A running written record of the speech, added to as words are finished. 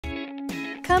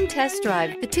Come test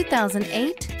drive the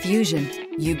 2008 Fusion.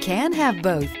 You can have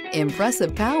both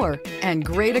impressive power and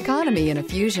great economy in a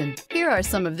Fusion. Here are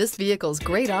some of this vehicle's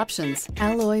great options: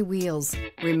 alloy wheels,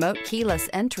 remote keyless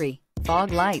entry,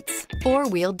 fog lights,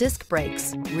 four-wheel disc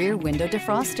brakes, rear window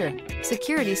defroster,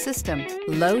 security system,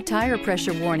 low tire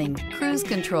pressure warning, cruise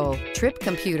control, trip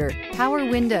computer, power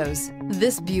windows.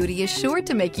 This beauty is sure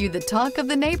to make you the talk of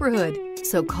the neighborhood.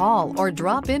 So call or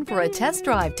drop in for a test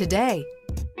drive today.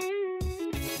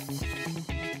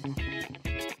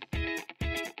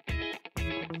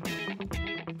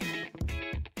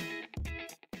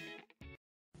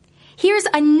 Here's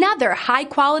another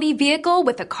high-quality vehicle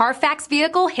with a Carfax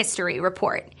Vehicle History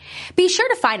Report. Be sure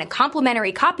to find a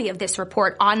complimentary copy of this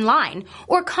report online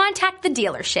or contact the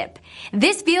dealership.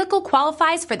 This vehicle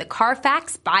qualifies for the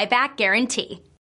Carfax Buyback Guarantee.